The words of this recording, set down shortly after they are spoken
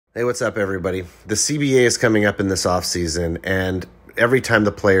Hey, what's up, everybody? The CBA is coming up in this offseason, and every time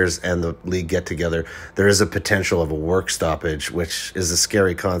the players and the league get together, there is a potential of a work stoppage, which is a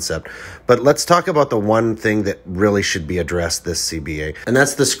scary concept. But let's talk about the one thing that really should be addressed this CBA, and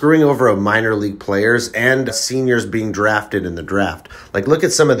that's the screwing over of minor league players and seniors being drafted in the draft. Like, look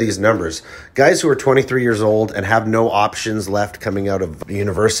at some of these numbers. Guys who are 23 years old and have no options left coming out of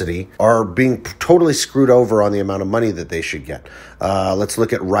university are being totally screwed over on the amount of money that they should get. Let's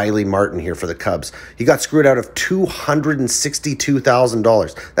look at Riley Martin here for the Cubs. He got screwed out of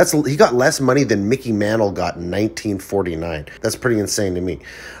 $262,000. He got less money than Mickey Mantle got in 1949. That's pretty insane to me.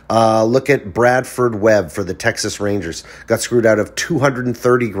 Look at Bradford Webb for the Texas Rangers. Got screwed out of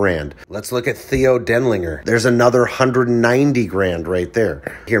 $230,000. Let's look at Theo Denlinger. There's another $190,000 right there.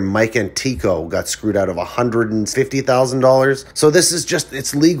 Here, Mike Antico got screwed out of $150,000. So this is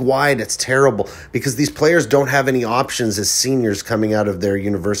it's league-wide. It's terrible because these players don't have any options as seniors coming out of their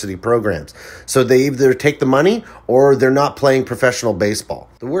university programs. So they either take the money or they're not playing professional baseball.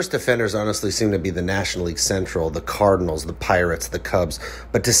 The worst offenders honestly seem to be the National League Central, the Cardinals, the Pirates, the Cubs.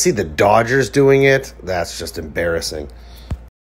 But to see the Dodgers doing it, that's just embarrassing.